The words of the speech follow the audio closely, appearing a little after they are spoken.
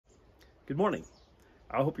Good morning.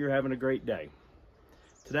 I hope you're having a great day.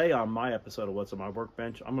 Today on my episode of What's on My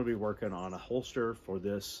Workbench, I'm going to be working on a holster for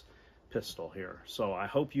this pistol here. So I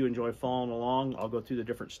hope you enjoy following along. I'll go through the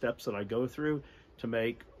different steps that I go through to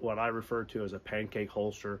make what I refer to as a pancake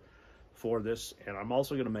holster for this. And I'm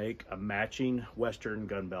also going to make a matching Western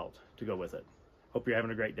gun belt to go with it. Hope you're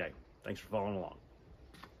having a great day. Thanks for following along.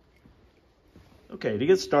 Okay, to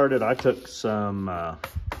get started, I took some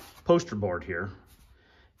poster board here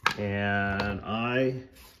and I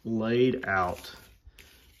laid out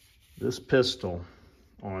this pistol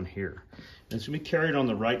on here. And it's gonna be carried on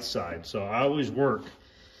the right side. So I always work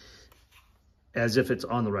as if it's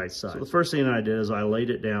on the right side. So the first thing I did is I laid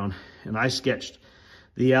it down and I sketched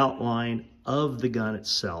the outline of the gun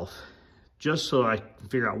itself, just so I can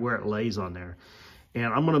figure out where it lays on there. And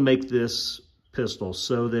I'm gonna make this pistol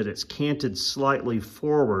so that it's canted slightly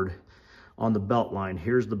forward on the belt line.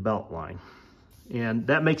 Here's the belt line. And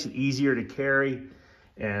that makes it easier to carry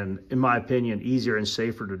and, in my opinion, easier and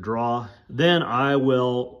safer to draw. Then I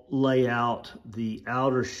will lay out the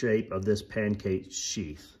outer shape of this pancake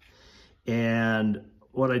sheath. And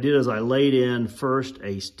what I did is I laid in first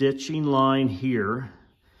a stitching line here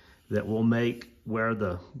that will make where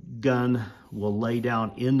the gun will lay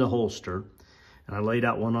down in the holster. And I laid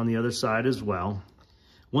out one on the other side as well.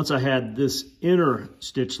 Once I had this inner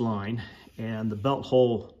stitch line and the belt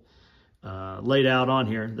hole laid out on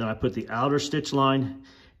here, then I put the outer stitch line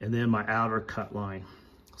and then my outer cut line.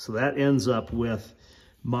 So that ends up with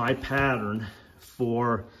my pattern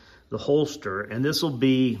for the holster. And this will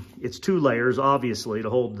be, it's 2 layers, obviously,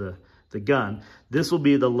 to hold the gun. This will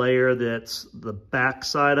be the layer that's the back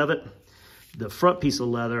side of it. The front piece of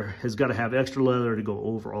leather has got to have extra leather to go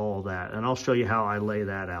over all of that. And I'll show you how I lay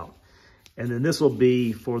that out. And then this will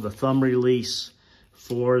be for the thumb release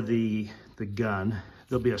for the gun.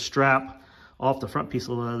 There'll be a strap off the front piece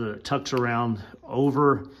of leather that tucks around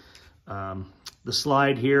over the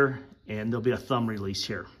slide here, and there'll be a thumb release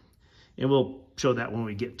here. And we'll show that when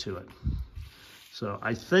we get to it. So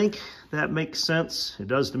I think that makes sense. It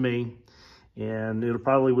does to me, and it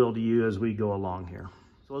probably will to you as we go along here.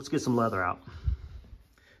 So let's get some leather out.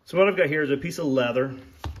 So what I've got here is a piece of leather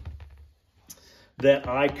that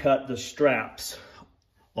I cut the straps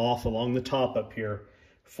off along the top up here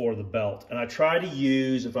for the belt. And I try to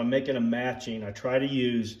use, if I'm making a matching, I try to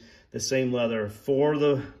use the same leather for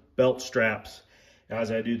the belt straps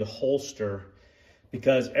as I do the holster,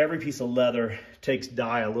 because every piece of leather takes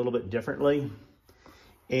dye a little bit differently.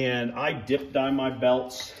 And I dip dye my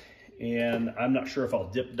belts, and I'm not sure if I'll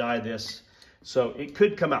dip dye this. So it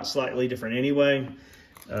could come out slightly different anyway,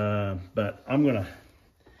 but I'm gonna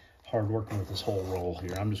hard working with this whole roll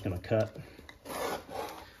here. I'm just gonna cut.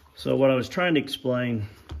 So what I was trying to explain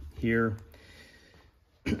here,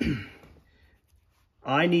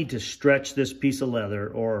 I need to stretch this piece of leather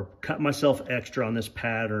or cut myself extra on this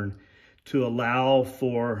pattern to allow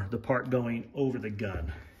for the part going over the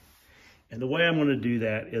gun. And the way I'm going to do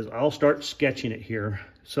that is I'll start sketching it here.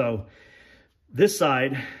 So this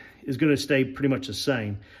side is going to stay pretty much the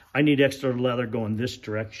same. I need extra leather going this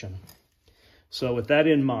direction. So with that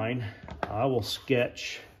in mind, I will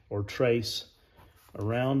sketch or trace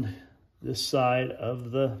around this side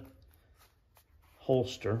of the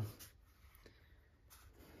holster.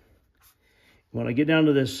 When I get down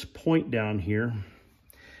to this point down here,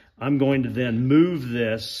 I'm going to then move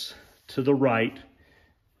this to the right.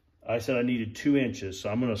 I said I needed 2 inches, so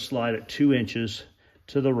I'm going to slide it 2 inches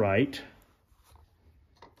to the right.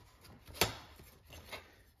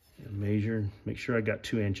 And measure, make sure I got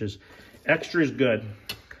 2 inches. Extra is good,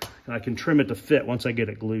 and I can trim it to fit once I get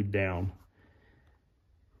it glued down.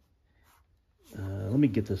 Let me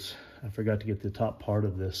get this. I forgot to get the top part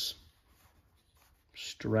of this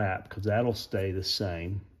strap because that'll stay the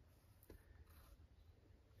same.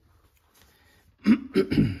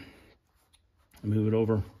 Move it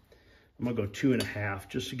over. I'm gonna go 2.5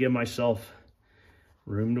 just to give myself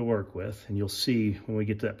room to work with. And you'll see when we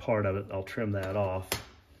get to that part of it, I'll trim that off.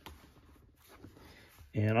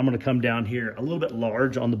 And I'm gonna come down here a little bit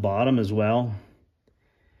large on the bottom as well.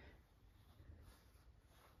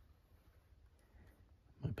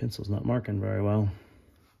 My pencil's not marking very well.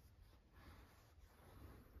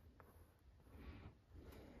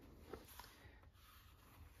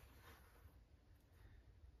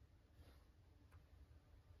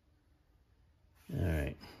 All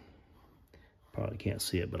right, probably can't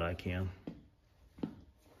see it, but I can.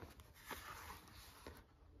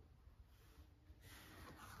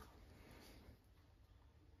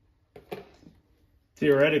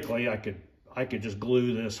 Theoretically, I could I could just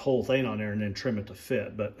glue this whole thing on there and then trim it to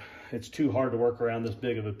fit, but it's too hard to work around this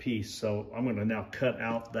big of a piece. So I'm going to now cut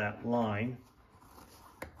out that line.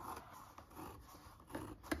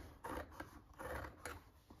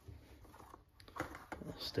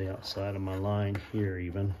 I'll stay outside of my line here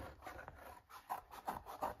even.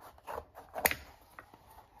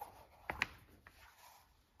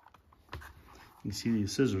 You can see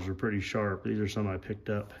these scissors are pretty sharp. These are some I picked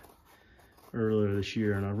up earlier this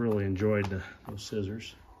year, and I really enjoyed those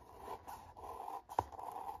scissors.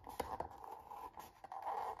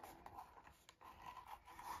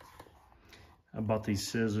 I bought these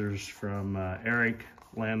scissors from Eric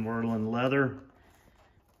Landwerland Leather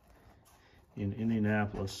in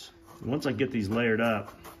Indianapolis. And once I get these layered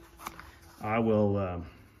up, I'll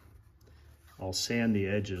sand the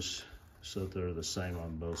edges so that they're the same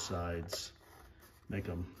on both sides. Make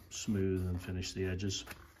them smooth and finish the edges.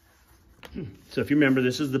 So if you remember,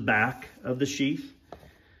 this is the back of the sheath.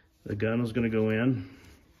 The gun is going to go in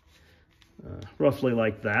roughly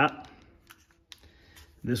like that.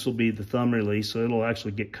 This will be the thumb release, so it'll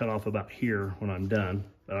actually get cut off about here when I'm done.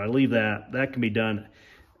 But I leave that. That can be done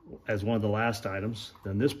as one of the last items.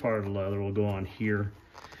 Then this part of the leather will go on here.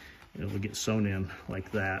 And it'll get sewn in like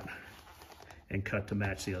that and cut to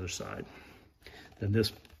match the other side. Then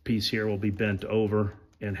this piece here will be bent over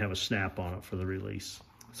and have a snap on it for the release.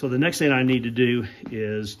 So the next thing I need to do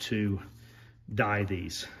is to dye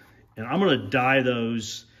these. And I'm going to dye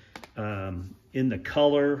those in the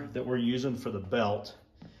color that we're using for the belt.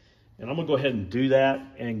 And I'm going to go ahead and do that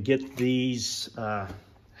and get these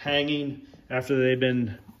hanging after they've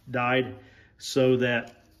been dyed so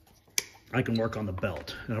that I can work on the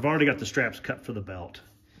belt. And I've already got the straps cut for the belt.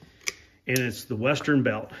 And it's the Western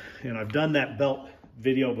belt. And I've done that belt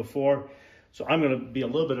video before, so I'm going to be a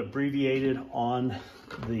little bit abbreviated on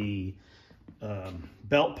the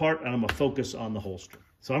belt part, and I'm going to focus on the holster.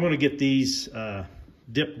 So I'm going to get these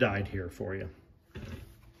dip dyed here for you.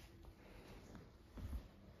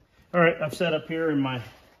 All right, I've set up here in my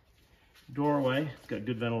doorway. It's got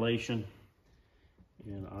good ventilation,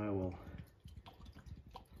 and I will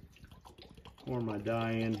pour my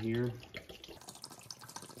dye in here.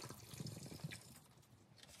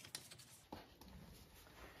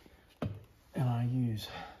 And I use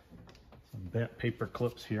some bent paper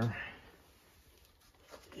clips here.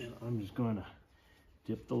 And I'm just going to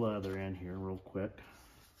dip the leather in here real quick.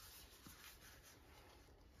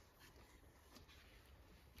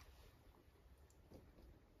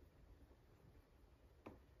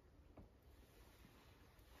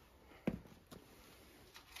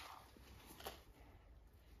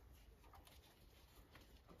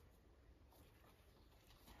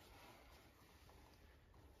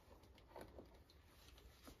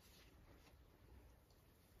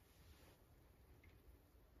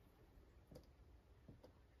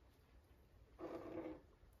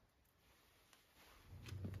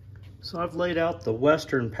 So I've laid out the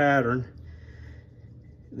Western pattern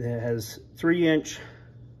that has 3-inch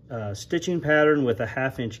stitching pattern with a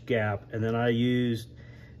 1/2-inch gap, and then I used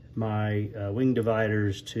my wing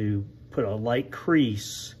dividers to put a light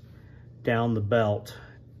crease down the belt,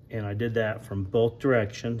 and I did that from both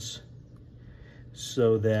directions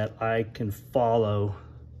so that I can follow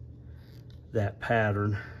that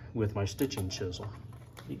pattern with my stitching chisel.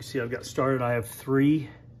 You can see I've got started. I have 3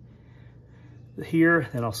 here,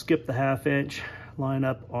 then I'll skip the 1/2-inch, line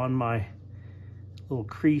up on my little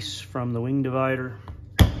crease from the wing divider,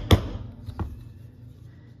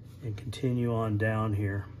 and continue on down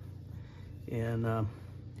here. And a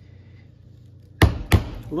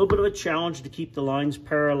little bit of a challenge to keep the lines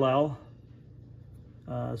parallel,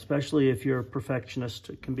 especially if you're a perfectionist.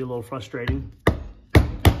 It can be a little frustrating,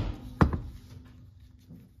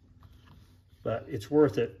 but it's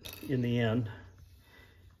worth it in the end.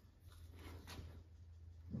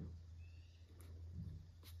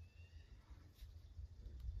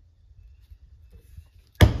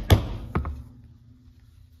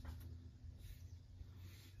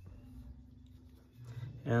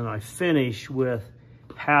 And I finish with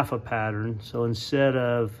 1/2 a pattern. So instead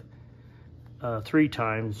of 3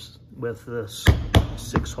 times with this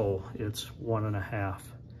 6-hole, it's 1 1/2.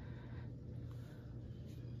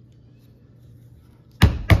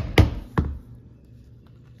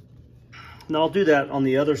 Now I'll do that on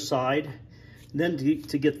the other side. And then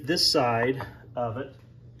to get this side of it,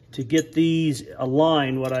 to get these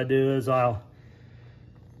aligned, what I do is I'll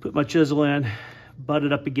put my chisel in, butt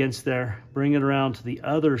it up against there, bring it around to the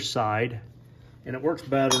other side, and it works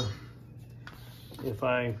better if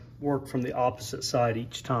I work from the opposite side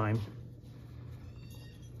each time.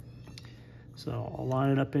 So I'll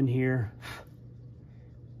line it up in here,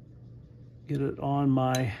 Get it on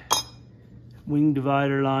my wing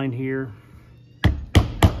divider line here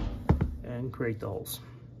and create the holes.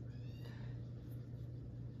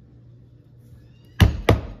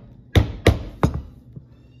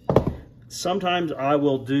 Sometimes I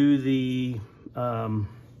will do the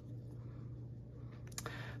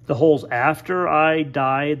holes after I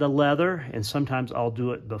dye the leather, and sometimes I'll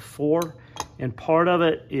do it before. And part of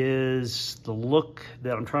it is the look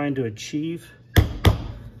that I'm trying to achieve.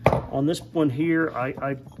 On this one here,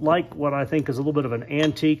 I like what I think is a little bit of an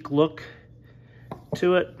antique look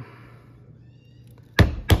to it.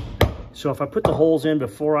 So if I put the holes in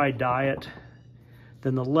before I dye it,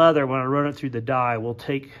 then the leather, when I run it through the dye, will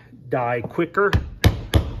take dye quicker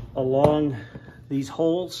along these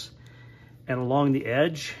holes and along the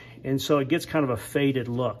edge. And so it gets kind of a faded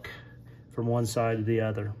look from one side to the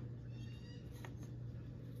other.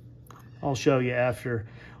 I'll show you after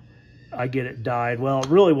I get it dyed. Well, it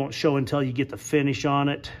really won't show until you get the finish on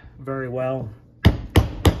it very well.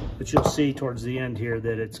 But you'll see towards the end here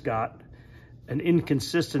that it's got an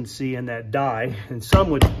inconsistency in that dye. And some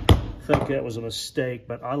would think that was a mistake,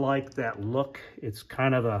 but I like that look. It's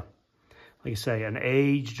kind of a, like I say, an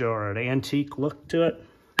aged or an antique look to it.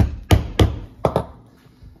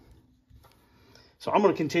 So I'm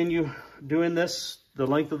going to continue doing this, the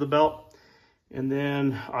length of the belt, and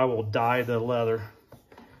then I will dye the leather.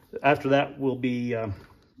 After that, we'll be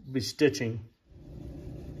stitching.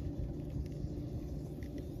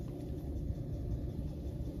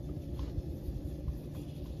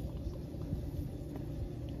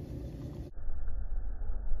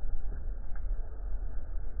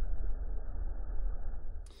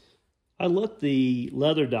 I let the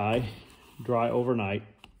leather dye dry overnight.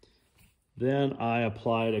 Then I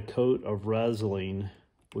applied a coat of Resin,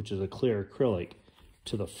 which is a clear acrylic,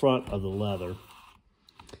 to the front of the leather.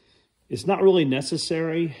 It's not really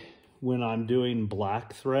necessary when I'm doing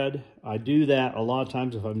black thread. I do that a lot of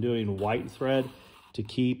times if I'm doing white thread to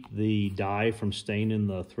keep the dye from staining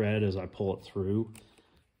the thread as I pull it through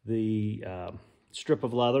the strip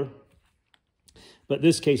of leather. But in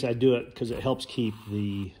this case, I do it because it helps keep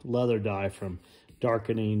the leather dye from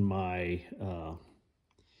darkening my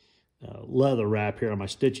leather wrap here on my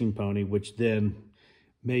stitching pony, which then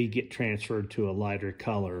may get transferred to a lighter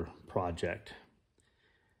color project.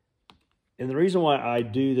 And the reason why I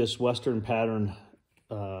do this Western pattern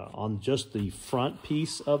on just the front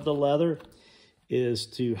piece of the leather is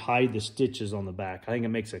to hide the stitches on the back. I think it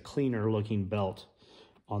makes a cleaner looking belt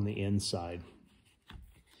on the inside.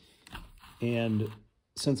 And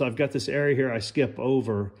since I've got this area here I skip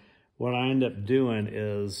over, what I end up doing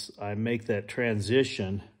is I make that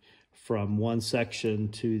transition from one section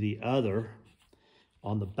to the other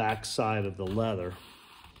on the back side of the leather.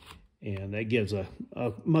 And that gives a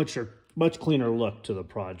much cleaner look to the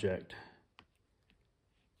project.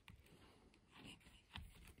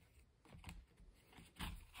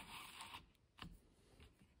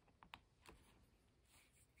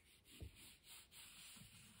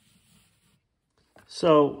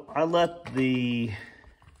 So I let the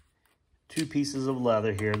two pieces of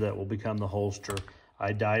leather here that will become the holster,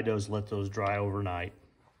 I dyed those, let those dry overnight.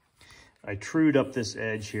 I trued up this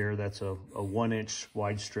edge here. That's a 1-inch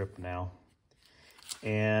wide strip now.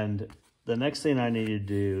 And the next thing I need to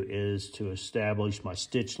do is to establish my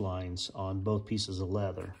stitch lines on both pieces of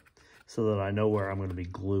leather so that I know where I'm going to be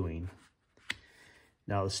gluing.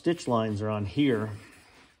 Now the stitch lines are on here,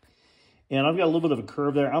 and I've got a little bit of a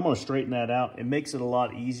curve there. I'm going to straighten that out. It makes it a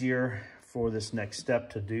lot easier for this next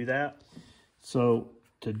step to do that. So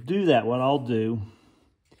to do that, what I'll do,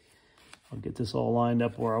 I'll get this all lined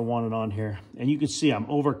up where I want it on here. And you can see I'm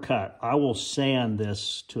overcut. I will sand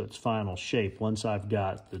this to its final shape once I've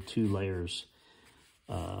got the two layers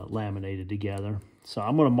laminated together. So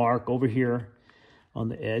I'm going to mark over here on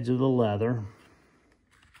the edge of the leather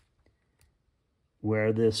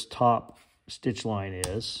where this top stitch line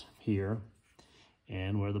is here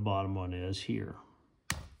and where the bottom one is here.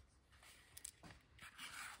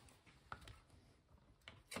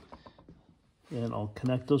 And I'll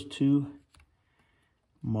connect those two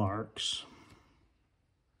marks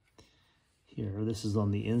here. This is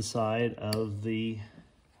on the inside of the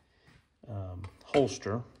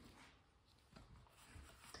holster.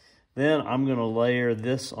 Then I'm going to layer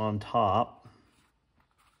this on top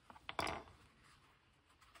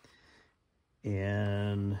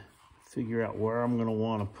and figure out where I'm going to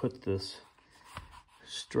want to put this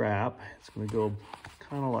strap. It's going to go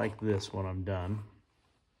kind of like this when I'm done.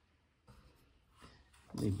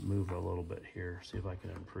 Let me move it a little bit here, see if I can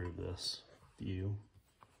improve this view.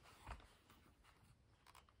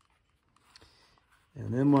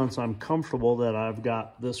 And then once I'm comfortable that I've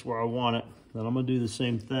got this where I want it, then I'm gonna do the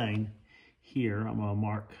same thing here. I'm gonna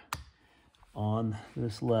mark on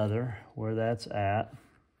this leather where that's at.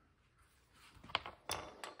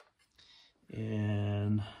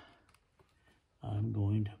 And I'm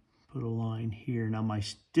going to put a line here. Now my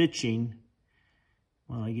stitching,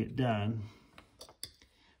 when I get done,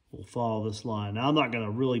 will follow this line. Now I'm not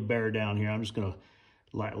gonna really bear down here. I'm just gonna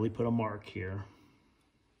lightly put a mark here.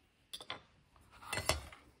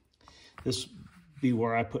 This be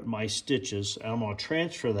where I put my stitches, and I'm gonna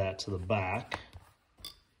transfer that to the back.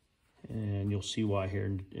 And you'll see why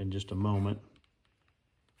here in just a moment.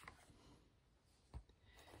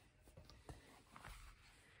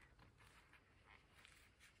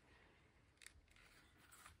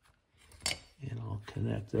 And I'll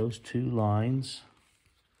connect those two lines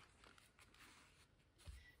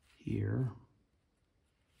here.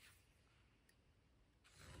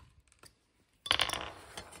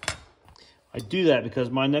 I do that because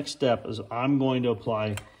my next step is I'm going to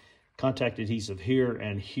apply contact adhesive here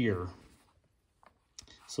and here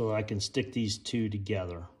so that I can stick these two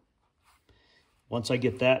together. Once I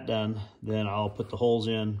get that done, then I'll put the holes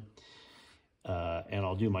in and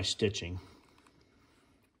I'll do my stitching.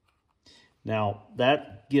 Now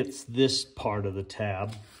that gets this part of the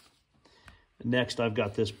tab. Next I've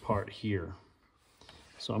got this part here.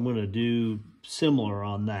 So I'm going to do similar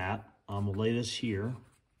on that. I'm going to lay this here.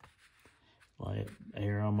 Lay it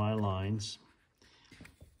here on my lines.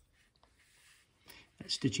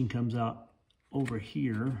 That stitching comes out over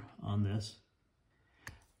here on this.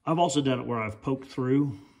 I've also done it where I've poked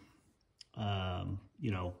through,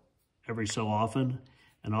 you know, every so often,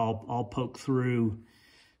 and I'll poke through.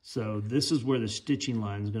 So this is where the stitching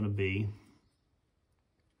line is going to be.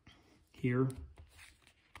 Here.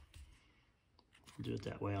 I'll do it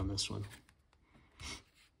that way on this one.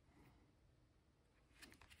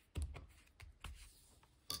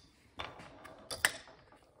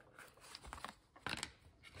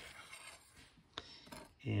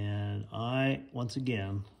 And once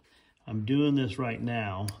again, I'm doing this right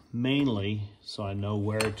now mainly so I know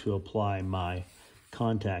where to apply my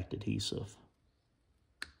contact adhesive.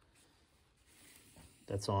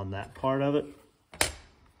 That's on that part of it.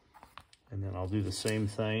 And then I'll do the same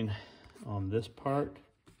thing on this part.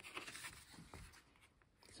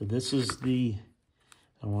 So this is I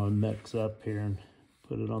don't want to mix up here and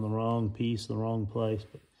put it on the wrong piece, the wrong place,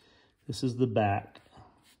 but this is the back.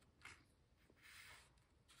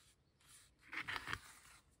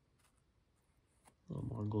 A little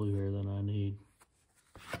more glue here than I need.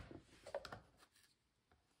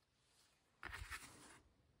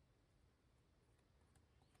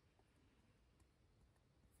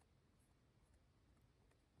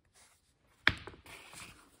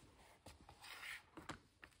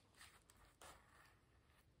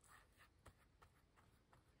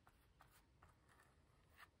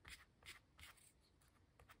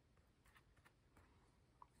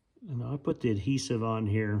 And I put the adhesive on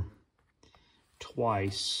here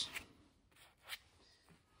twice.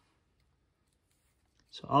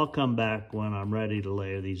 So I'll come back when I'm ready to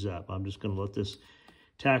layer these up. I'm just going to let this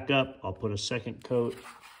tack up. I'll put a second coat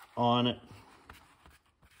on it.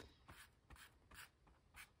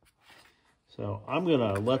 So I'm going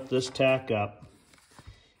to let this tack up,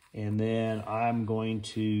 and then I'm going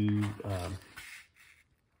to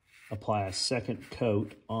apply a second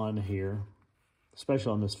coat on here,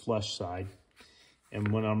 especially on this flush side. And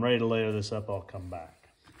when I'm ready to layer this up, I'll come back.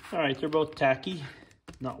 All right, they're both tacky,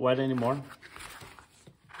 not wet anymore.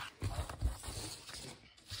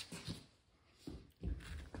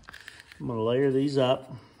 I'm gonna layer these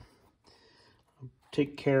up.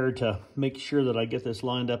 Take care to make sure that I get this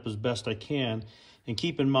lined up as best I can. And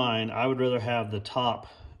keep in mind, I would rather have the top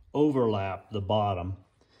overlap the bottom,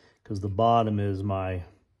 because the bottom is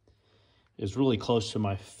really close to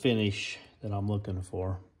my finish that I'm looking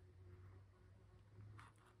for.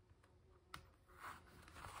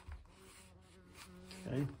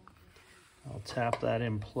 Okay, I'll tap that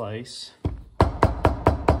in place.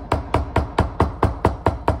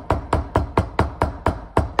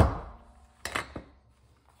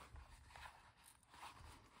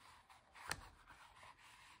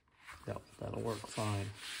 Yep, that'll work fine.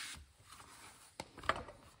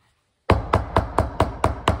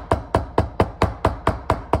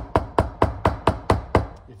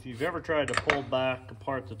 If you've ever tried to pull back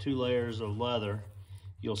apart the two layers of leather,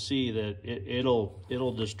 you'll see that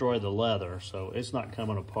it'll destroy the leather, so it's not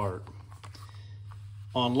coming apart.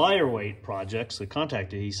 On lighter weight projects, the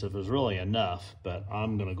contact adhesive is really enough, but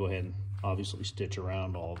I'm gonna go ahead and obviously stitch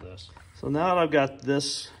around all of this. So now that I've got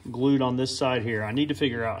this glued on this side here, I need to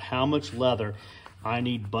figure out how much leather I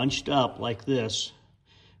need bunched up like this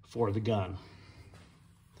for the gun.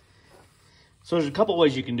 So there's a couple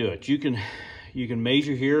ways you can do it. You can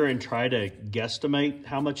measure here and try to guesstimate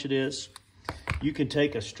how much it is. You can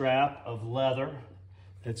take a strap of leather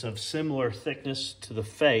that's of similar thickness to the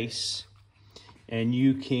face, and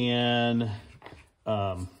you can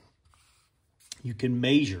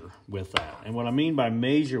measure with that. And what I mean by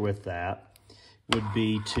measure with that would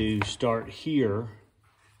be to start here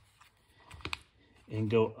and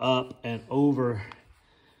go up and over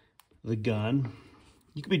the gun.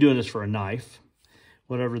 You could be doing this for a knife,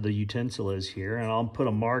 whatever the utensil is here, and I'll put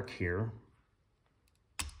a mark here.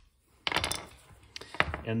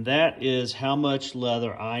 And that is how much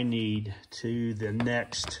leather I need to the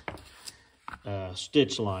next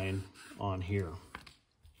stitch line on here.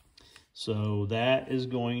 So that is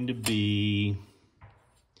going to be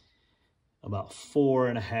about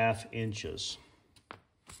 4.5 inches.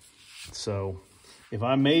 So if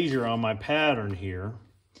I measure on my pattern here,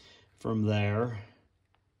 from there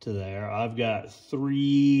to there, I've got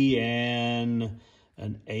 3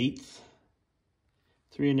 1/8.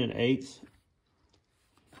 3 1/8.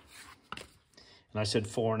 And I said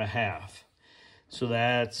 4.5. So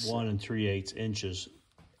that's 1 3/8 inches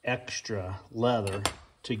extra leather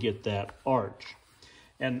to get that arch.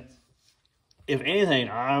 And if anything,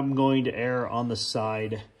 I'm going to err on the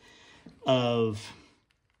side of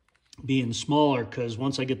being smaller, because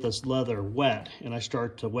once I get this leather wet and I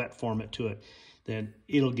start to wet form it to it, then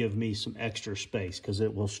it'll give me some extra space because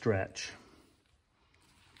it will stretch.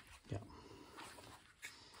 Yeah.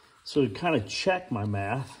 So to kind of check my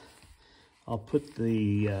math, I'll put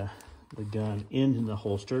the gun in the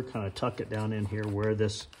holster, kind of tuck it down in here where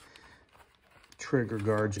this trigger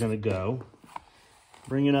guard's going to go.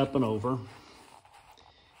 Bring it up and over.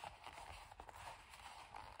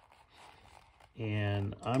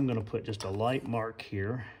 And I'm going to put just a light mark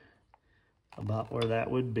here about where that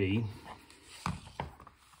would be.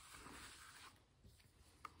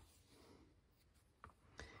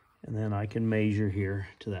 And then I can measure here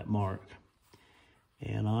to that mark.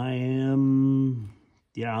 And I'm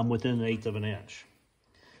within 1/8 of an inch.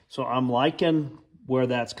 So I'm liking where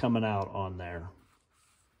that's coming out on there.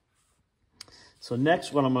 So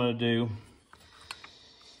next what I'm going to do,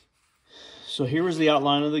 so here was the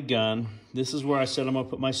outline of the gun. This is where I said I'm going to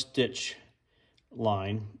put my stitch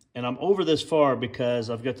line. And I'm over this far because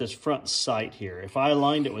I've got this front sight here. If I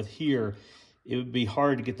aligned it with here, it would be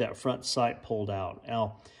hard to get that front sight pulled out.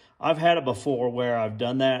 Now, I've had it before where I've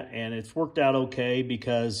done that and it's worked out okay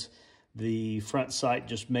because the front sight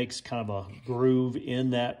just makes kind of a groove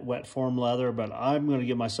in that wet form leather, but I'm going to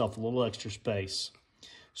give myself a little extra space.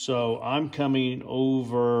 So I'm coming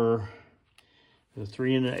over the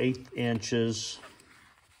 3 1/8 inches,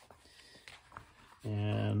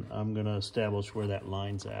 and I'm going to establish where that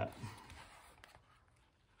line's at.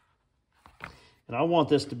 And I want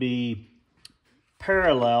this to be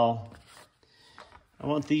parallel. I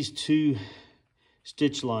want these two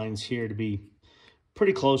stitch lines here to be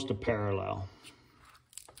pretty close to parallel.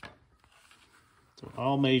 So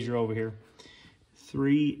I'll measure over here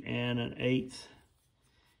 3 1/8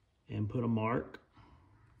 and put a mark.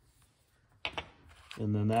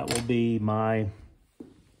 And then that will be my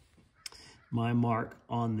mark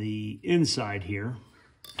on the inside here.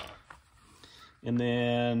 And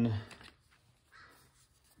then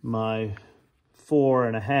my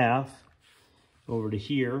 4 1/2 over to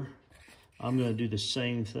here. I'm going to do the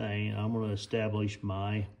same thing. I'm going to establish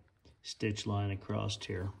my stitch line across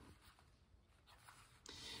here.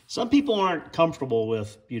 Some people aren't comfortable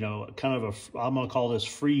with, kind of I'm going to call this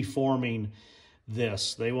free-forming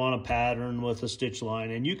this. They want a pattern with a stitch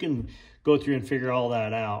line, and you can go through and figure all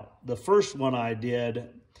that out. The first one I did,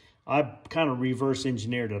 I kind of reverse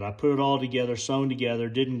engineered it. I put it all together, sewn together,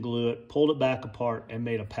 didn't glue it, pulled it back apart, and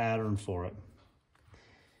made a pattern for it.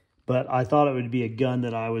 But I thought it would be a gun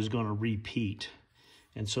that I was going to repeat.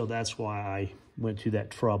 And so that's why I went through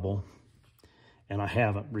that trouble. And I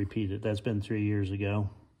haven't repeated. That's been 3 years ago.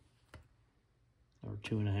 Or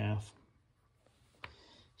 2.5.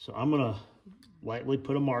 So I'm going to lightly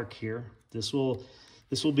put a mark here. This will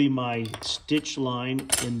be my stitch line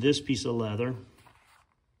in this piece of leather.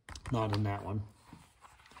 Not in that one.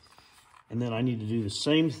 And then I need to do the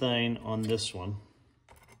same thing on this one.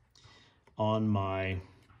 On my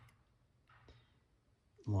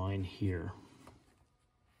line here.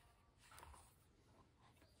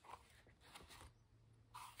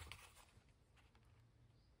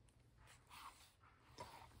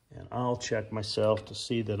 And I'll check myself to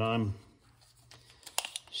see that I'm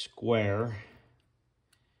square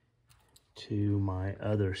to my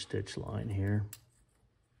other stitch line here.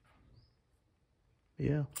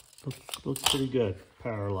 Yeah, looks pretty good.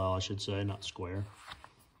 Parallel, I should say, not square.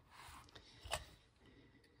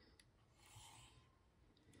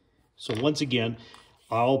 So once again,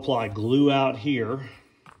 I'll apply glue out here.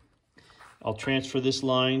 I'll transfer this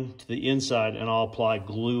line to the inside and I'll apply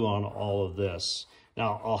glue on all of this.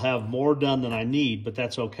 Now, I'll have more done than I need, but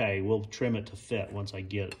that's okay. We'll trim it to fit once I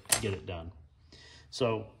get it done.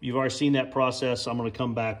 So you've already seen that process. I'm gonna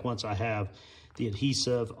come back once I have the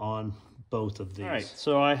adhesive on both of these. All right,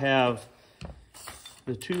 so I have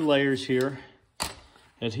the 2 layers here,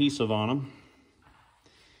 adhesive on them.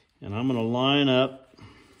 And I'm gonna line up,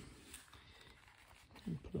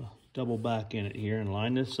 put a double back in it here and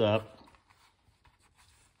line this up.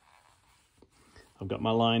 I've got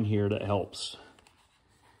my line here that helps.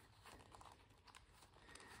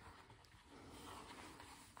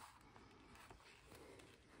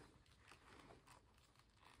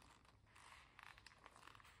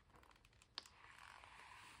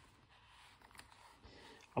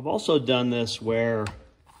 I've also done this where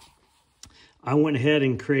I went ahead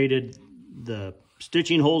and created the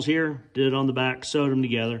stitching holes here, did it on the back, sewed them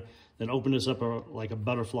together, then opened this up like a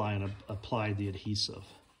butterfly and applied the adhesive.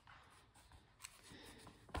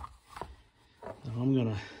 Now I'm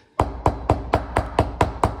gonna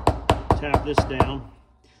tap this down.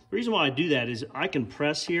 The reason why I do that is I can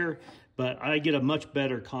press here, but I get a much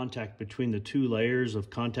better contact between the 2 layers of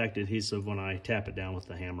contact adhesive when I tap it down with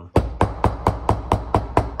the hammer.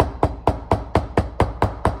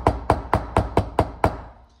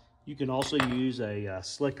 You can also use a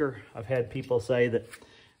slicker. I've had people say that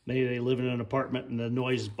maybe they live in an apartment and the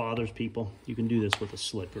noise bothers people. You can do this with a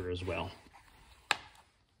slicker as well.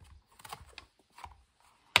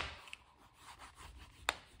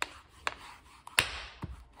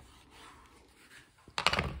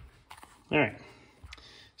 All right,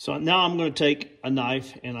 so now I'm going to take a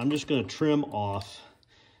knife and I'm just going to trim off,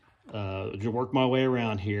 work my way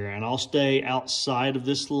around here, and I'll stay outside of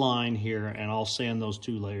this line here and I'll sand those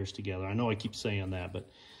 2 layers together. I know I keep saying that, but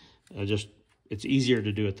it's easier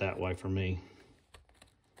to do it that way for me.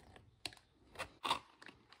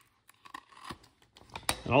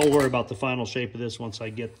 And I'll worry about the final shape of this once I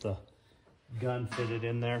get the gun fitted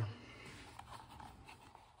in there.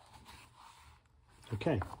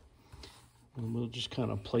 Okay. And we'll just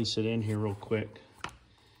kind of place it in here real quick.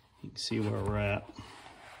 You can see where we're at.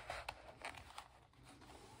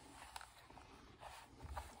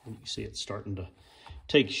 And you see it's starting to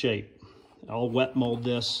take shape. I'll wet mold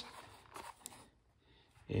this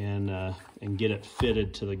and get it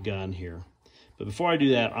fitted to the gun here. But before I do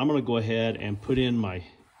that, I'm gonna go ahead and put in my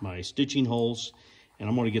stitching holes and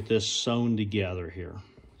I'm gonna get this sewn together here.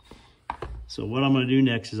 So what I'm gonna do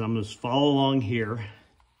next is I'm gonna follow along here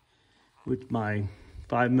with my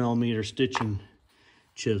 5mm stitching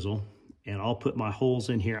chisel, and I'll put my holes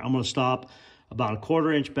in here. I'm gonna stop about a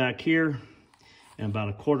 1/4 inch back here and about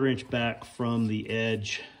a 1/4 inch back from the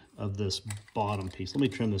edge of this bottom piece. Let me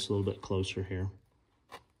trim this a little bit closer here.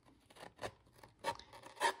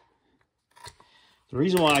 The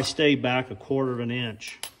reason why I stay back a 1/4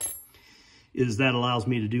 inch is that allows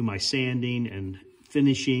me to do my sanding and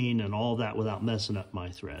finishing and all that without messing up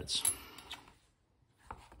my threads.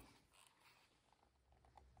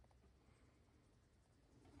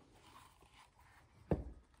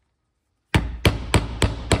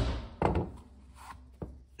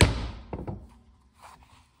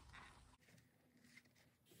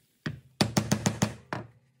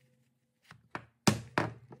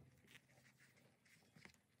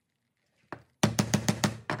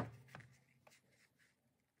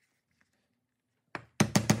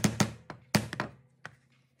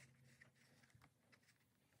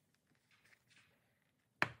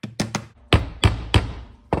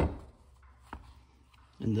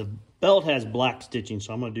 And the belt has black stitching,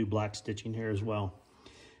 so I'm going to do black stitching here as well.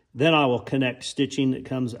 Then I will connect stitching that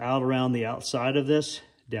comes out around the outside of this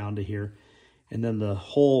down to here. And then the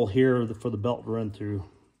hole here for the belt to run through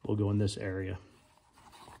will go in this area.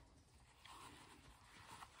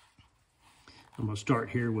 I'm going to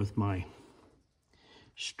start here with my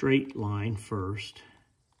straight line first.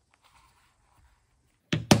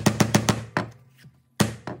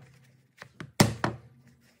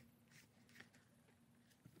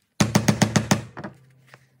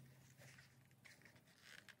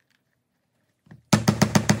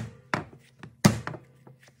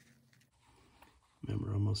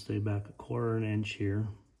 Remember, I'm going to stay back a 1/4 inch here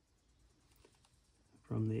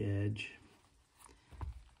from the edge.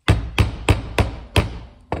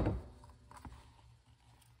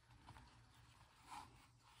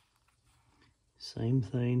 Same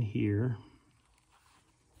thing here.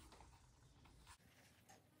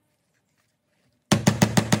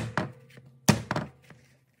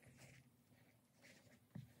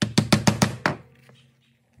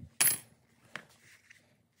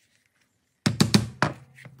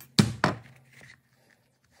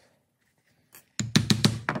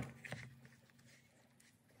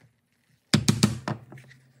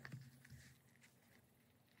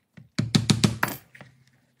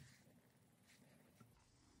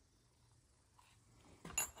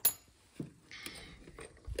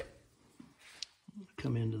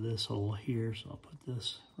 come into this hole here, so I'll put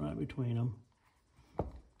this right between them.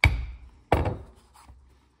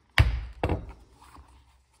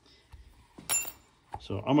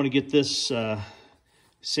 So I'm going to get this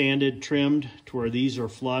sanded, trimmed to where these are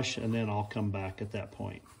flush, and then I'll come back at that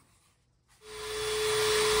point.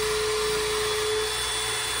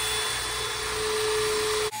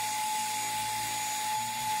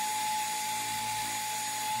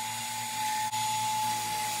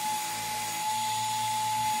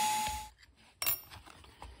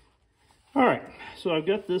 All right, so I've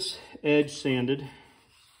got this edge sanded.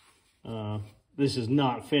 This is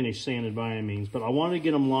not finished sanded by any means, but I wanted to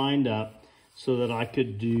get them lined up so that I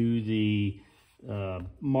could do the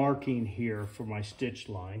marking here for my stitch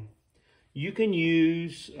line. You can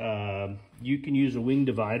use a wing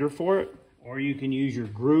divider for it, or you can use your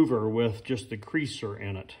groover with just the creaser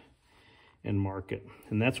in it and mark it.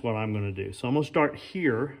 And that's what I'm going to do. So I'm going to start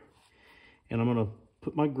here, and I'm going to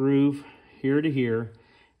put my groove here to here,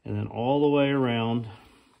 and then all the way around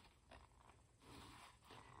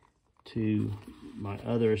to my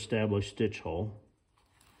other established stitch hole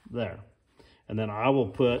there. And then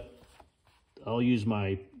I'll use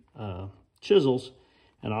my chisels,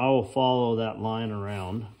 and I will follow that line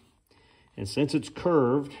around. And since it's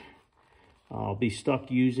curved, I'll be stuck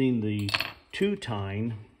using the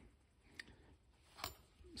 2-tine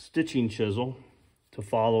stitching chisel to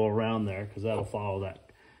follow around there, because that'll follow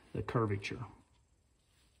the curvature.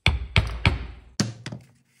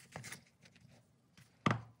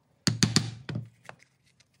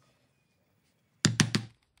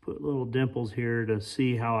 Put little dimples here to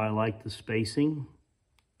see how I like the spacing.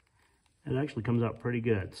 It actually comes out pretty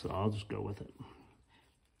good, so I'll just go with it.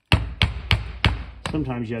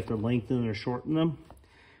 Sometimes you have to lengthen or shorten them,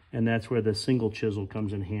 and that's where the single chisel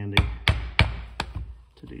comes in handy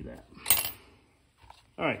to do that.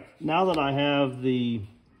 All right, now that I have the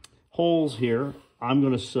holes here, I'm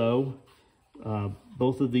going to sew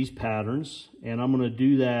both of these patterns, and I'm going to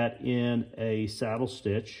do that in a saddle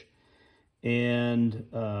stitch. And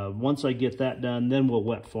once I get that done, then we'll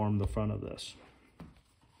wet form the front of this.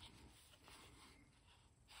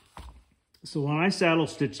 So when I saddle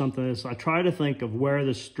stitch something like this, I try to think of where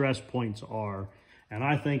the stress points are. And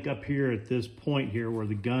I think up here at this point here where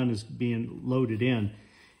the gun is being loaded in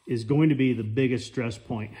is going to be the biggest stress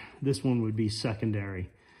point. This one would be secondary.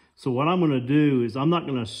 So what I'm going to do is I'm not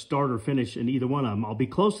going to start or finish in either one of them. I'll be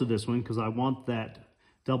close to this one because I want that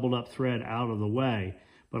doubled up thread out of the way.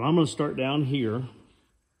 But I'm going to start down here,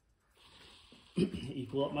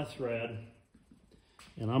 equal up my thread,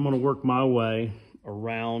 and I'm going to work my way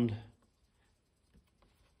around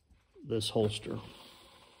this holster.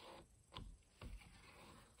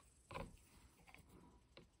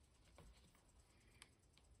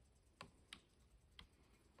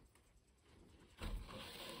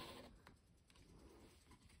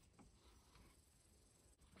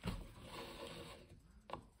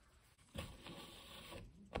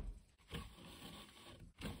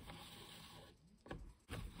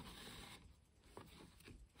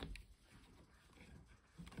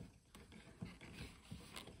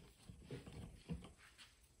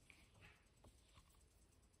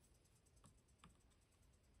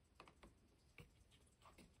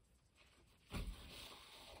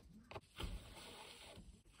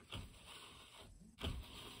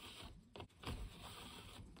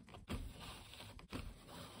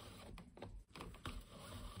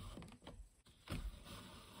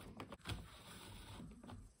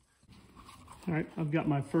 All right, I've got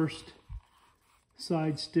my first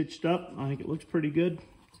side stitched up. I think it looks pretty good.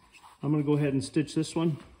 I'm going to go ahead and stitch this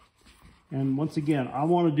one. And once again, I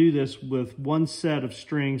want to do this with one set of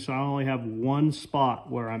string, so I only have one spot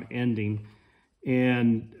where I'm ending.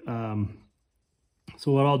 And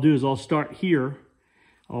so what I'll do is I'll start here.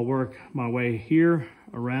 I'll work my way here,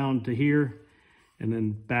 around to here, and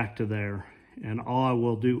then back to there. And all I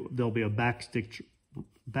will do, there'll be a back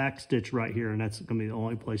stitch right here, and that's going to be the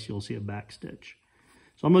only place you'll see a back stitch.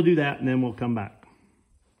 So I'm going to do that, and then we'll come back.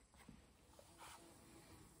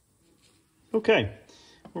 Okay,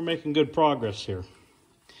 we're making good progress here.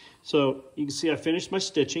 So you can see I finished my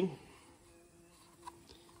stitching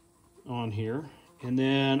on here, and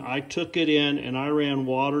then I took it in and I ran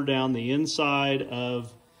water down the inside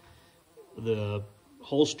of the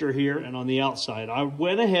holster here and on the outside. I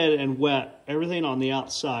went ahead and wet everything on the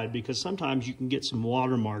outside because sometimes you can get some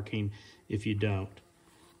water marking if you don't,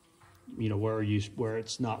 you know, where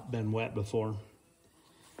it's not been wet before.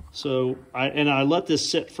 So I let this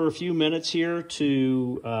sit for a few minutes here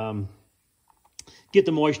to get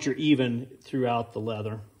the moisture even throughout the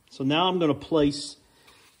leather. So now I'm going to place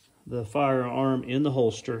the firearm in the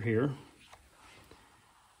holster here.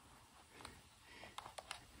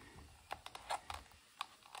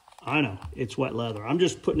 I know, it's wet leather. I'm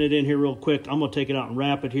just putting it in here real quick. I'm gonna take it out and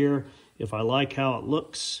wrap it here. If I like how it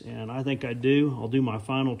looks, and I think I do, I'll do my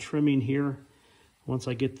final trimming here once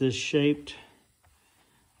I get this shaped.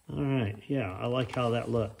 All right, yeah, I like how that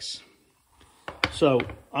looks. So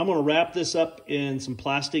I'm gonna wrap this up in some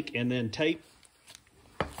plastic and then tape.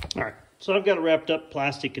 All right, so I've got it wrapped up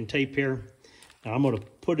plastic and tape here. Now I'm gonna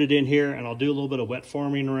put it in here and I'll do a little bit of wet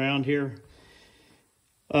forming around here.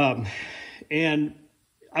 And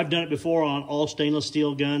I've done it before on all stainless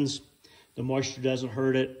steel guns. The moisture doesn't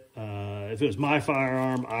hurt it. If it was my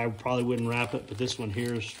firearm, I probably wouldn't wrap it, but this one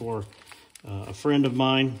here is for a friend of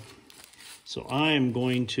mine. So I am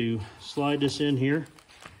going to slide this in here.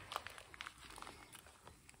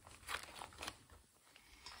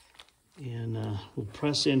 And we'll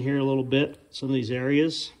press in here a little bit, some of these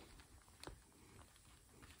areas,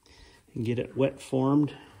 and get it wet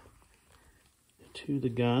formed to the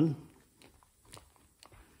gun.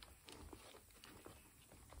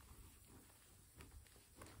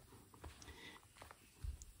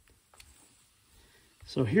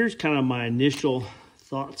 So here's kind of my initial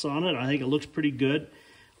thoughts on it. I think it looks pretty good.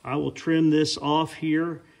 I will trim this off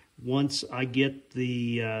here once I get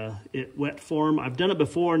the it wet form. I've done it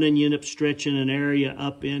before, and then you end up stretching an area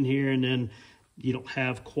up in here, and then you don't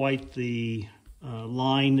have quite the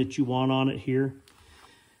line that you want on it here.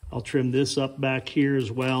 I'll trim this up back here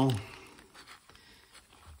as well.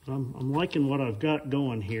 I'm liking what I've got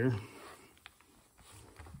going here.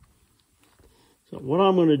 So what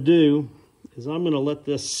I'm going to do is I'm going to let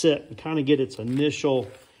this sit and kind of get its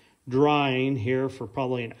initial drying here for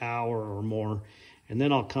probably an hour or more. And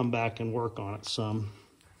then I'll come back and work on it some.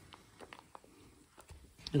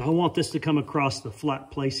 And I want this to come across the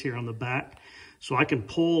flat place here on the back. So I can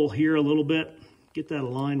pull here a little bit, get that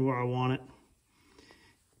aligned where I want it.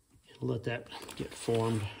 And let that get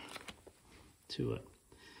formed to it.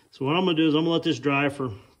 So what I'm going to do is I'm going to let this dry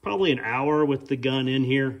for probably an hour with the gun in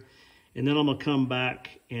here. And then I'm going to come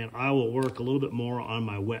back and I will work a little bit more on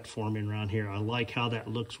my wet forming around here. I like how that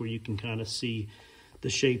looks, where you can kind of see the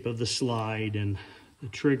shape of the slide and the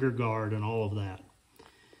trigger guard and all of that.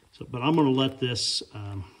 So, but I'm going to let this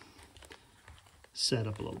set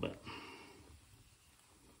up a little bit.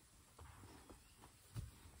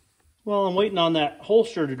 While I'm waiting on that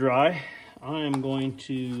holster to dry, I am going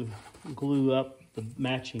to glue up the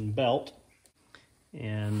matching belt.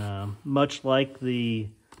 And much like the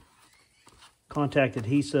contact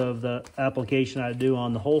adhesive, the application I do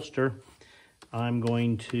on the holster, I'm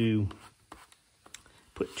going to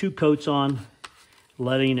put 2 coats on,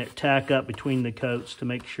 letting it tack up between the coats to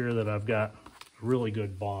make sure that I've got a really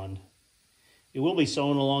good bond. It will be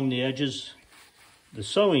sewn along the edges. The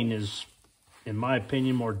sewing is, in my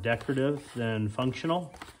opinion, more decorative than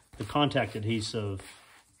functional. The contact adhesive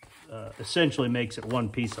essentially makes it one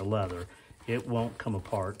piece of leather. It won't come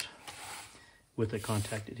apart with the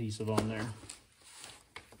contact adhesive on there.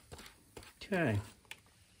 Okay,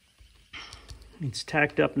 it's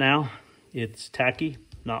tacked up now. It's tacky,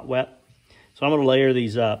 not wet. So I'm going to layer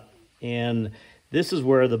these up, and this is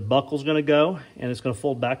where the buckle's going to go, and it's going to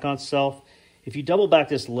fold back on itself. If you double back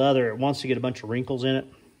this leather, it wants to get a bunch of wrinkles in it.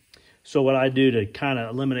 So what I do to kind of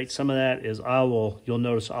eliminate some of that is you'll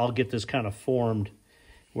notice I'll get this kind of formed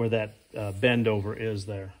where that bend over is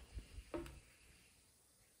there. A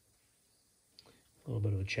little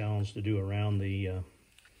bit of a challenge to do around the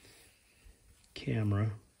camera.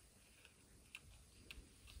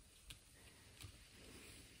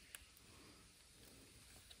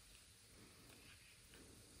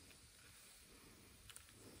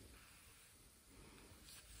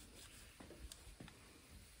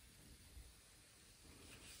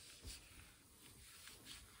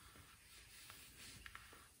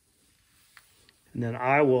 And then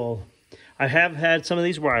I have had some of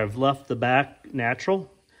these where I've left the back natural.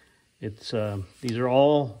 These are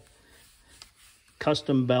all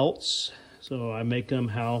custom belts, so I make them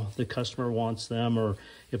how the customer wants them, or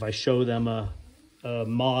if I show them a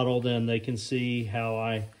model, then they can see how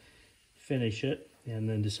I finish it and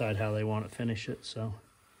then decide how they want to finish it. So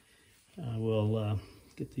I will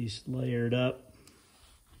get these layered up.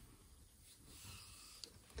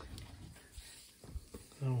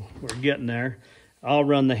 So we're getting there. I'll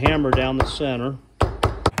run the hammer down the center.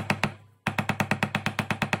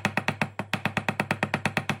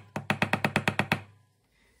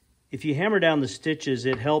 If you hammer down the stitches,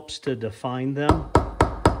 it helps to define them.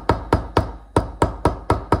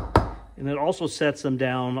 And it also sets them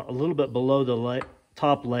down a little bit below the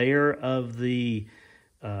top layer of the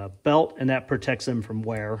belt, and that protects them from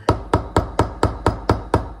wear.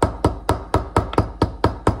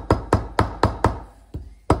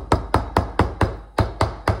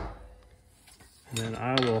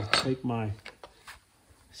 take my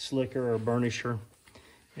slicker or burnisher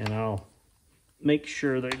and I'll make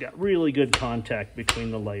sure they got really good contact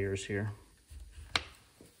between the layers here.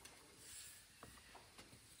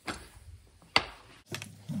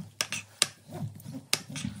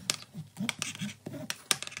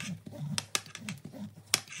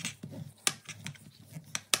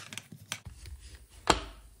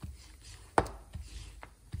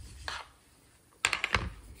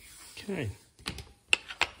 Okay.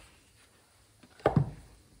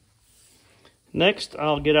 Next,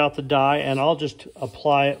 I'll get out the dye and I'll just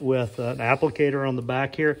apply it with an applicator on the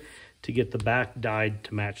back here to get the back dyed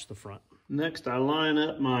to match the front. Next, I line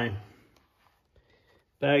up my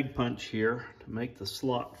bag punch here to make the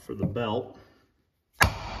slot for the belt.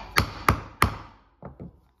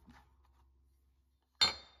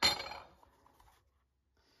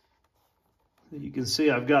 You can see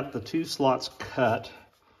I've got the 2 slots cut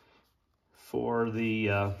for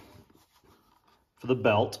the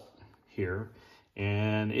belt here,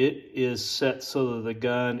 and it is set so that the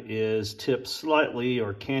gun is tipped slightly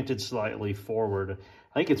or canted slightly forward.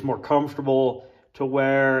 I think it's more comfortable to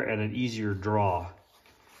wear and an easier draw.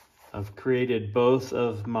 I've created both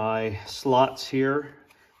of my slots here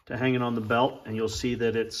to hang it on the belt, and you'll see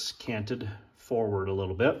that it's canted forward a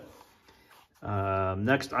little bit.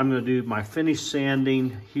 Next, I'm going to do my finish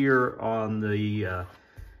sanding here on the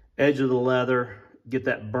edge of the leather, get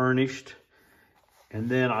that burnished, and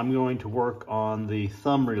then I'm going to work on the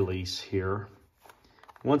thumb release here.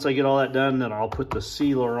 Once I get all that done, then I'll put the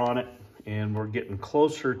sealer on it, and we're getting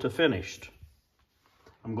closer to finished.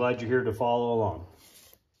 I'm glad you're here to follow along.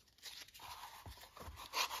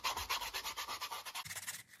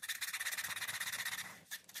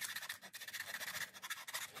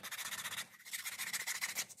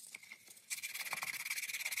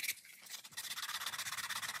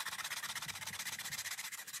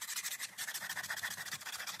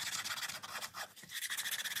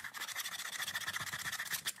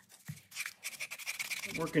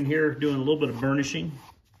 Working here, doing a little bit of burnishing.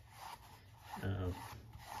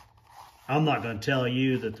 I'm not going to tell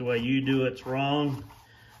you that the way you do it's wrong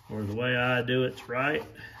or the way I do it's right,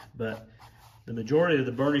 but the majority of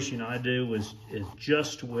the burnishing I do is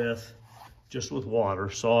just with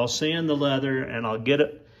water. So I'll sand the leather and I'll get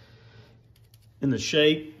it in the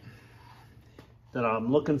shape that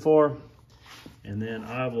I'm looking for, and then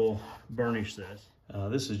I will burnish this.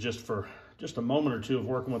 This is just for a moment or two of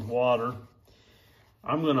working with water.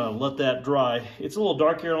 I'm gonna let that dry. It's a little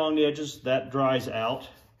dark here along the edges. That dries out.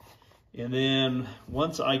 And then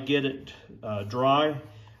once I get it dry,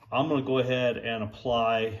 I'm gonna go ahead and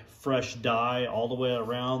apply fresh dye all the way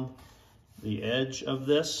around the edge of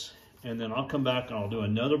this. And then I'll come back and I'll do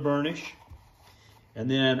another burnish. And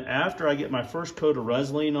then after I get my first coat of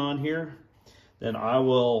Resin on here, then I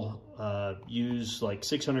will use like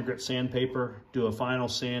 600 grit sandpaper, do a final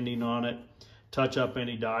sanding on it, touch up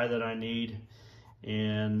any dye that I need.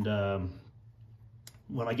 And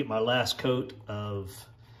when I get my last coat of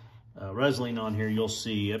Resin on here, you'll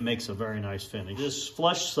see it makes a very nice finish. This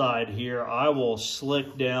flush side here, I will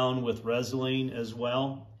slick down with Resin as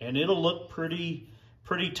well, and it'll look pretty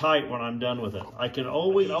tight when I'm done with it. I can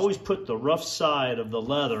always put the rough side of the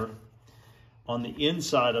leather on the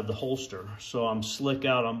inside of the holster, so I'm slick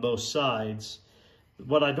out on both sides.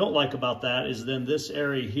 What I don't like about that is then this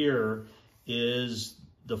area here is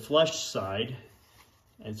the flush side.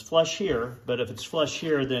 It's flush here, but if it's flush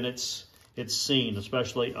here, then it's seen,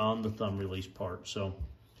 especially on the thumb release part. So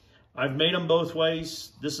I've made them both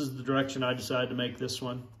ways. This is the direction I decided to make this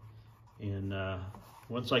one. And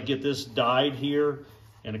once I get this dyed here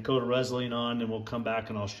and a coat of Resin on, then we'll come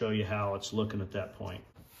back and I'll show you how it's looking at that point.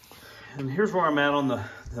 And here's where I'm at on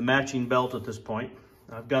the matching belt at this point.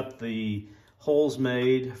 I've got the holes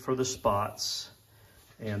made for the spots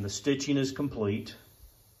and the stitching is complete.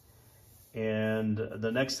 And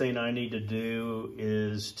the next thing I need to do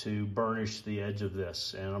is to burnish the edge of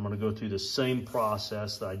this. And I'm going to go through the same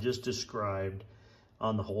process that I just described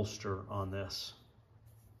on the holster on this.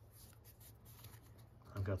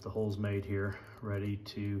 I've got the holes made here, ready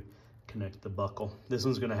to connect the buckle. This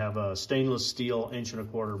one's going to have a stainless steel 1¼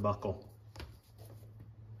 inch buckle.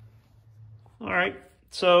 All right,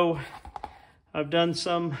 so I've done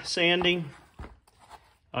some sanding.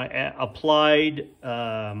 I applied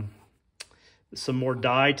some more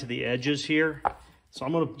dye to the edges here. So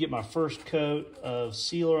I'm gonna get my first coat of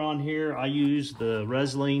sealer on here. I use the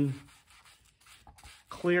Resin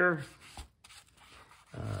Clear.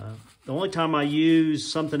 The only time I use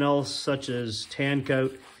something else such as tan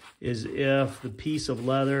coat is if the piece of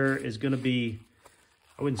leather is gonna be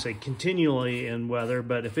I wouldn't say continually in weather,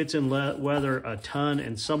 but if it's in weather a ton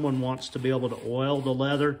and someone wants to be able to oil the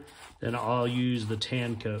leather, then I'll use the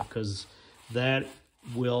tan coat, because that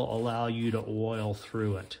will allow you to oil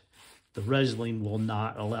through it. The Resin will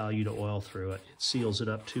not allow you to oil through it. It seals it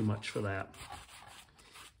up too much for that.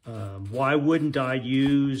 Why wouldn't I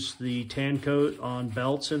use the tan coat on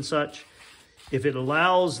belts and such? If it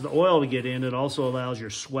allows the oil to get in, it also allows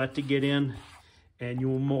your sweat to get in, and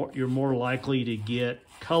you're more likely to get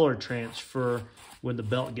color transfer when the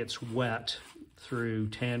belt gets wet through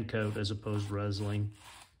tan coat as opposed to Resin.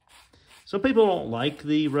 Some people don't like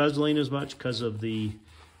the Resin as much because of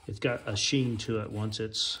it's got a sheen to it once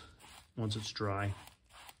it's dry.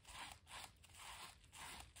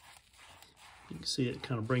 You can see it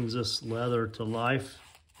kind of brings this leather to life.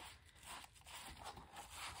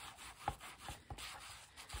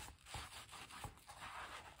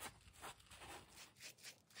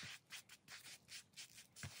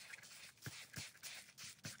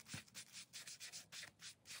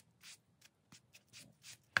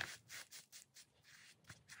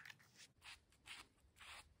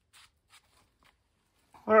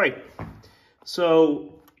 All right,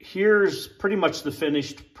 so here's pretty much the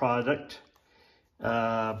finished product.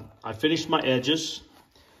 I finished my edges.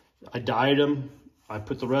 I dyed them. I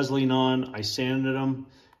put the Resin on. I sanded them,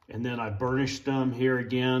 and then I burnished them here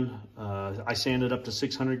again. I sanded up to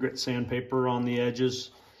 600 grit sandpaper on the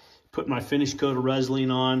edges. Put my finish coat of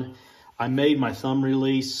Resin on. I made my thumb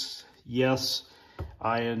release. Yes,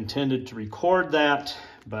 I intended to record that,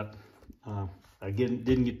 but I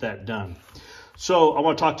didn't get that done. So I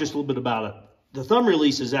want to talk just a little bit about it. The thumb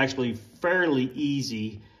release is actually fairly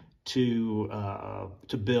easy to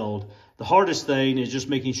build. The hardest thing is just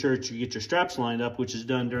making sure that you get your straps lined up, which is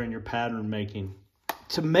done during your pattern making.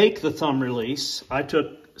 To make the thumb release, I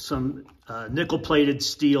took some nickel-plated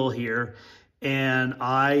steel here, and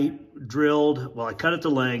I cut it to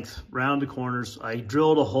length, round the corners. I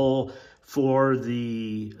drilled a hole for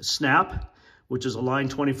the snap, which is a line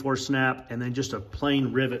 24 snap, and then just a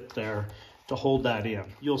plain rivet there to hold that in.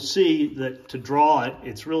 You'll see that to draw it,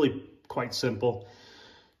 it's really quite simple.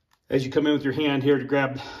 As you come in with your hand here to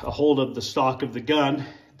grab a hold of the stock of the gun,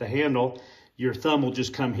 the handle, your thumb will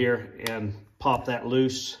just come here and pop that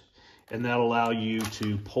loose, and that'll allow you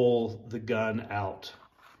to pull the gun out.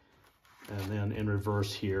 And then in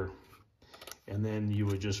reverse here. And then you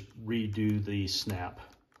would just redo the snap.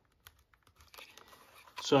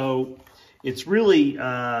 So it's really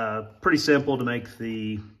pretty simple to make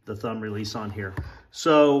the thumb release on here.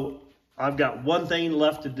 So I've got one thing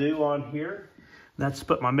left to do on here. That's to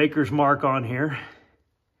put my maker's mark on here.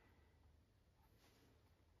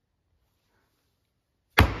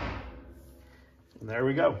 And there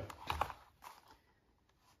we go.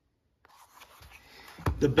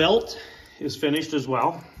 The belt is finished as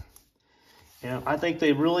well. And I think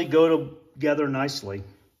they really go together nicely.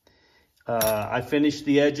 I finished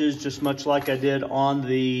the edges just much like I did on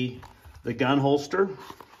the gun holster.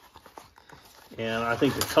 And I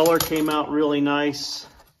think the color came out really nice.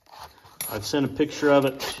 I've sent a picture of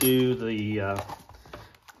it to the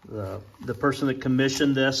person that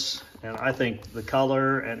commissioned this, and I think the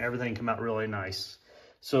color and everything came out really nice.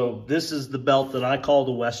 So this is the belt that I call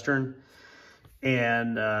the Western,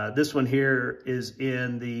 and this one here is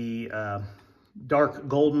in the dark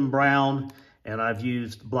golden brown, and I've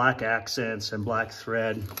used black accents and black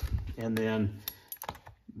thread, and then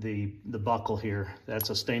the buckle here, that's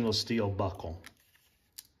a stainless steel buckle.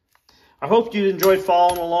 I hope you enjoyed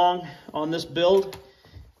following along on this build.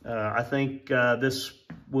 I think this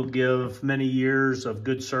will give many years of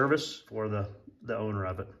good service for the owner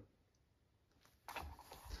of it.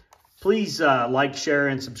 Please like, share,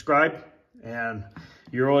 and subscribe, and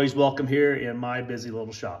you're always welcome here in my busy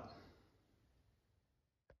little shop.